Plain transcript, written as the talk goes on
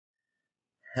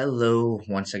Hello,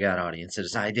 once again, audience. It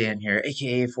is I, Dan here,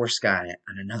 aka A4Sky,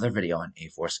 on another video on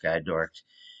A4Sky Dorked.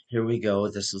 Here we go.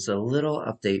 This is a little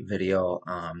update video.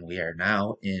 We are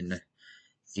now in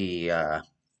the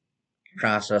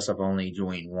process of only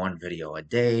doing one video a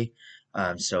day.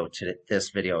 So this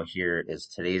video here is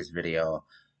today's video.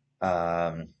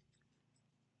 Um,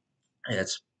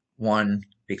 it's one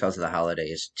because of the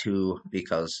holidays,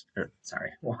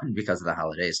 one because of the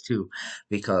holidays, two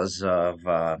because of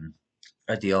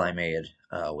a deal I made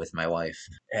with my wife,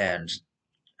 and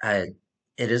I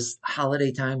it is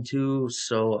holiday time too.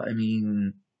 So I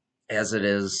mean, as it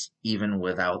is, even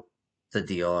without the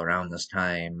deal around this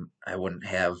time, I wouldn't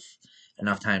have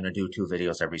enough time to do two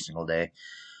videos every single day.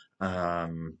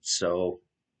 So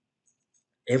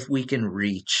if we can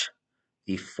reach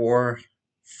the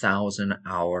 4,000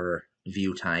 hour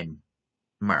view time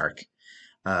mark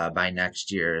by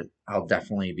next year, I'll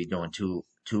definitely be doing two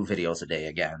videos a day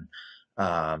again.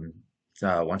 Um,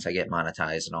 Once I get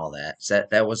monetized and all that. So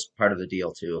that was part of the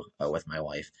deal too with my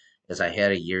wife, is I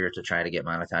had a year to try to get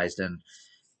monetized in,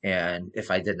 and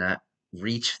if I did not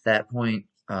reach that point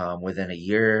within a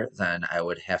year, then I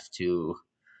would have to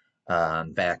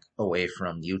back away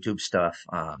from YouTube stuff.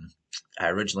 I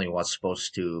originally was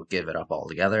supposed to give it up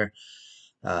altogether,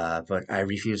 but I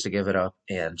refuse to give it up,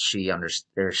 and she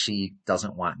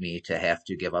doesn't want me to have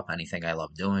to give up anything I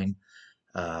love doing.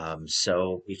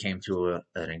 So we came to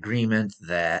an agreement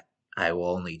that I'll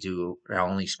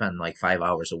only spend like 5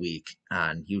 hours a week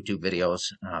on YouTube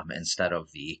videos, instead of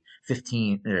the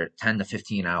 15 or 10 to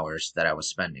 15 hours that I was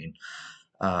spending.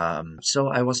 So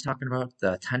I was talking about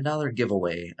the $10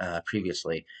 giveaway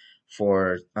previously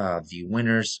for the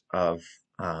winners of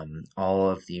all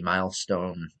of the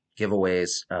milestone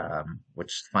giveaways,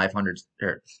 which 500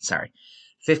 or sorry,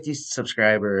 50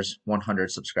 subscribers,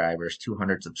 100 subscribers,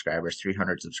 200 subscribers,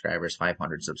 300 subscribers,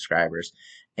 500 subscribers,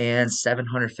 and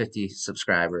 750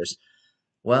 subscribers.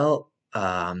 Well,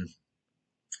 and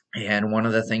one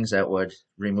of the things that would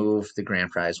remove the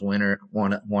grand prize winner,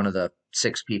 one of the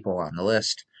six people on the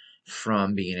list,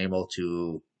 from being able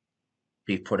to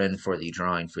be put in for the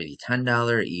drawing for the $10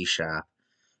 eShop,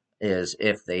 is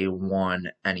if they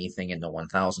won anything in the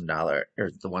 $1,000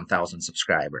 or the 1,000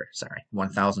 subscriber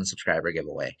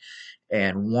giveaway.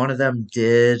 And one of them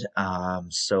did.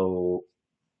 So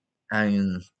I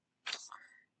mean,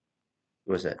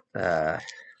 was it?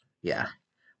 Yeah,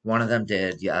 one of them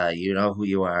did. You know who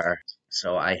you are.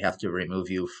 So I have to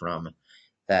remove you from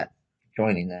that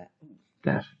joining that.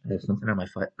 Gosh, there's something on my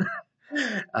foot.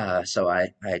 So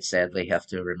I sadly have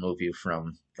to remove you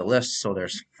from the list. So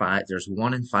there's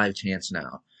 1 in 5 chance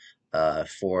now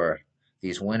for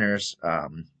these winners.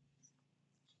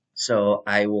 So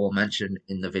I will mention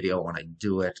in the video when I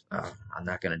do it. I'm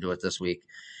not going to do it this week.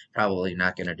 Probably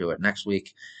not going to do it next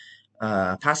week.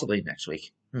 Possibly next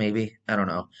week. Maybe. I don't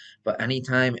know. But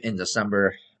anytime in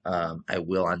December, I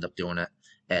will end up doing it.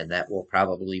 And that will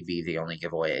probably be the only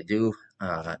giveaway I do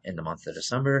in the month of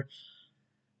December.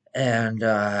 And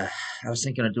I was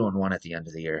thinking of doing one at the end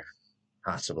of the year,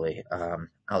 possibly.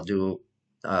 I'll do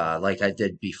like I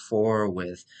did before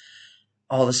with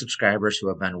all the subscribers who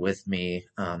have been with me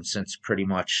since pretty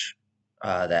much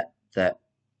that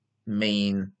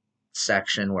main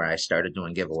section where I started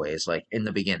doing giveaways, like in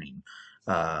the beginning.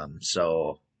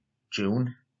 So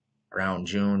June, around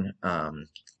June, and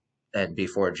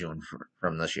before June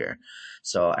from this year.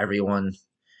 So everyone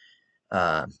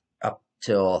up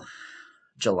till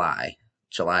July.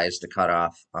 July is the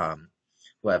cutoff.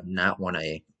 Who have not won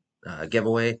a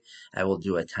giveaway, I will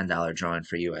do a $10 drawing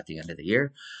for you at the end of the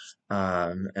year.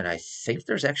 And I think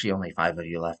there's actually only 5 of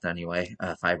you left anyway,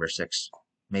 5 or 6,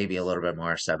 maybe a little bit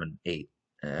more, 7, 8.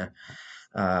 Eh.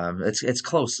 It's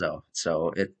close though,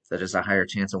 so it is a higher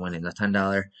chance of winning the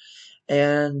 $10.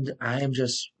 And I am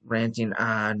just ranting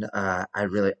on. I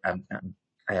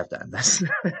have to end this.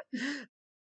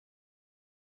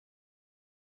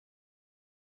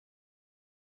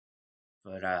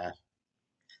 But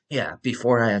yeah,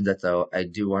 before I end it though, I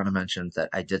do want to mention that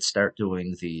I did start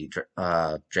doing the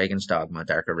Dragon's Dogma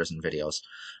Dark Arisen videos.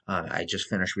 I just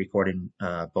finished recording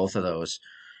both of those,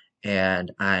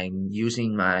 and I'm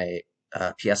using my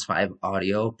PS5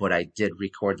 audio, but I did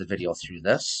record the video through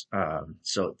this.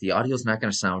 So the audio is not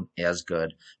going to sound as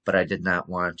good, but I did not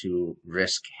want to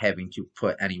risk having to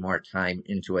put any more time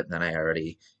into it than I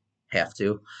already have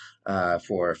to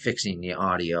for fixing the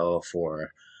audio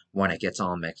for when it gets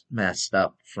all messed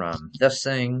up from this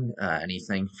thing,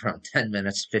 anything from 10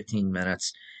 minutes, 15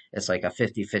 minutes. It's like a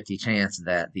 50-50 chance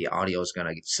that the audio is going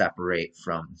to separate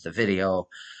from the video.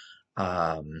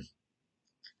 Um,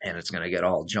 and it's going to get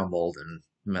all jumbled and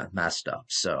messed up.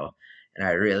 So and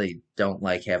I really don't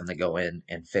like having to go in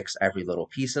and fix every little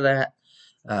piece of that.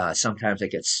 Sometimes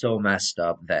it gets so messed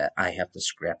up that I have to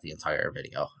scrap the entire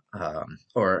video,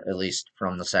 or at least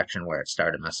from the section where it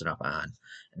started messing up on,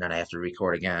 and then I have to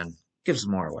record again. Gives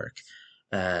more work.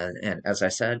 And as I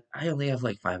said, I only have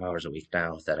like 5 hours a week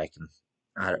now that I can,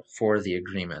 for the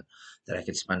agreement, that I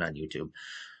can spend on YouTube.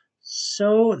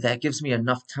 So that gives me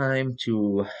enough time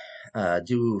to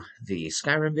do the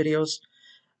Skyrim videos.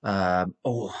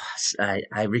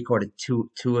 I recorded two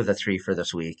of the three for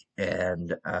this week,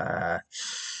 and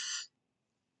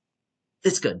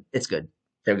it's good. It's good.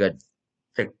 They're good.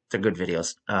 They're good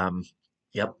videos.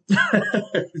 Yep.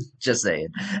 Just saying.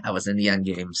 I was in the end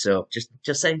game, so just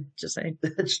saying,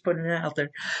 just putting it out there.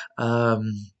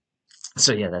 Um,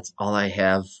 so yeah, that's all I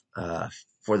have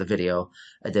for the video.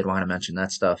 I did want to mention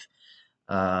that stuff.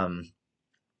 Um,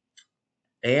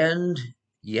 and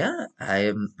yeah,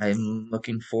 I'm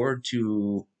looking forward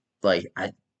to like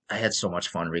I had so much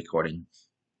fun recording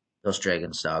those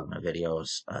Dragon's Dogma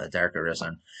videos, Dark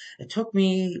Arisen. It took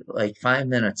me like 5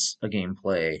 minutes of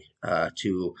gameplay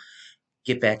to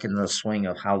get back in the swing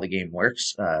of how the game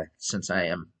works, since I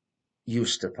am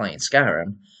used to playing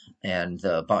Skyrim, and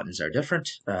the buttons are different.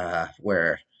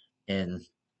 Where in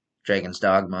Dragon's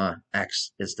Dogma,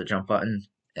 X is the jump button,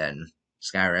 and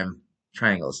Skyrim,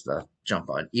 triangle is the jump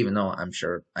button, even though I'm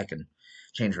sure I can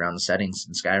change around the settings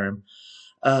in Skyrim.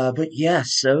 But yeah,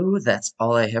 so that's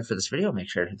all I have for this video. Make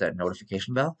sure to hit that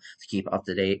notification bell to keep up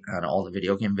to date on all the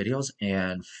video game videos.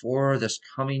 And for this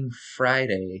coming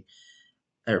Friday,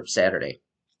 or Saturday,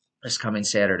 this coming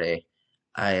Saturday,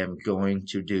 I am going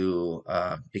to do,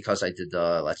 because I did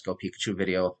the Let's Go Pikachu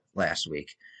video last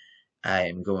week, I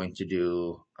am going to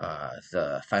do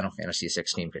the Final Fantasy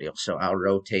 16 video. So I'll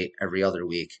rotate every other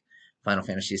week. Final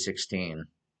Fantasy 16,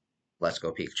 Let's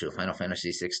Go Pikachu. Final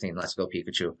Fantasy 16, Let's Go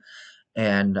Pikachu.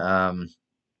 And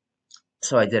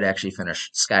so I did actually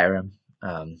finish Skyrim.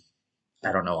 I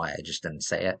don't know why I just didn't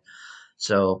say it.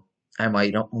 So I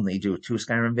might only do 2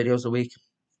 Skyrim videos a week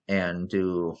and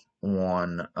do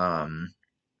one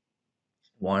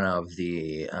of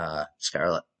the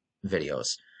Scarlet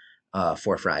videos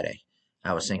for Friday.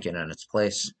 I was thinking in its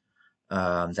place.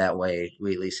 That way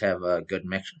we at least have a good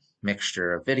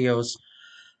mixture of videos,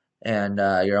 and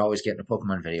you're always getting a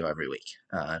Pokemon video every week.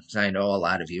 'Cause I know a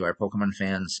lot of you are Pokemon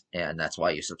fans, and that's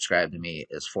why you subscribe to me,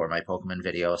 is for my Pokemon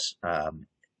videos.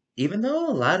 Even though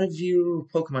a lot of you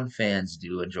Pokemon fans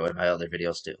do enjoy my other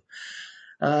videos too.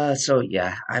 So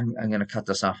yeah, I'm gonna cut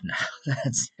this off now.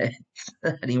 That's it.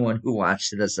 Anyone who watched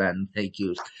to this end, thank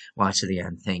you. Watch to the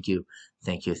end, thank you,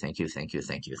 thank you, thank you, thank you,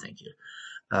 thank you, thank you.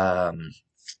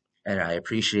 And I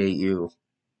appreciate you.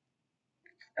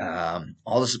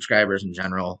 All the subscribers in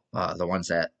general, the ones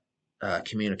that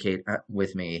communicate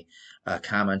with me,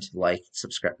 comment, like,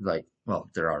 subscribe, like, well,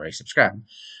 they're already subscribed.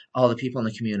 All the people in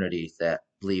the community that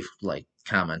leave like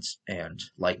comments and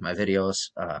like my videos,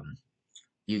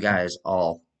 you guys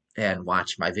all, and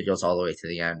watch my videos all the way to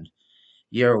the end.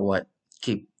 You're what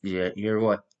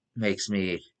makes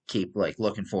me keep like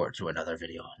looking forward to another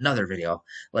video.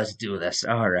 Let's do this.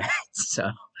 All right.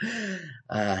 So,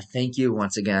 thank you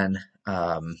once again,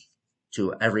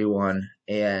 to everyone,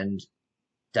 and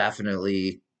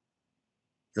definitely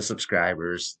the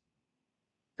subscribers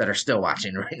that are still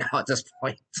watching right now at this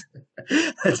point.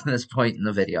 At this point in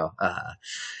the video.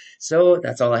 So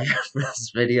that's all I have for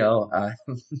this video. I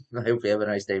hope you have a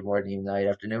nice day, morning, evening, night,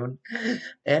 afternoon.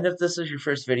 And if this is your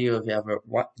first video, if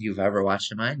you've ever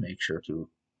watched of mine, make sure to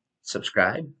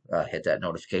subscribe, hit that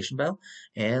notification bell,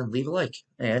 and leave a like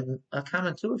and a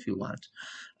comment too if you want.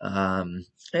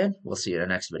 And we'll see you in the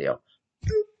next video.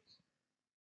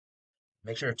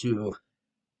 Make sure to,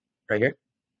 right here,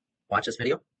 watch this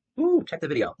video. Ooh, check the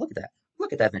video. Look at that.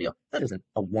 Look at that video. That is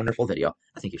a wonderful video.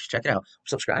 I think you should check it out.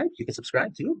 Subscribe. You can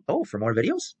subscribe too. Oh, for more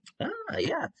videos? Ah,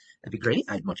 yeah. That'd be great.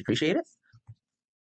 I'd much appreciate it.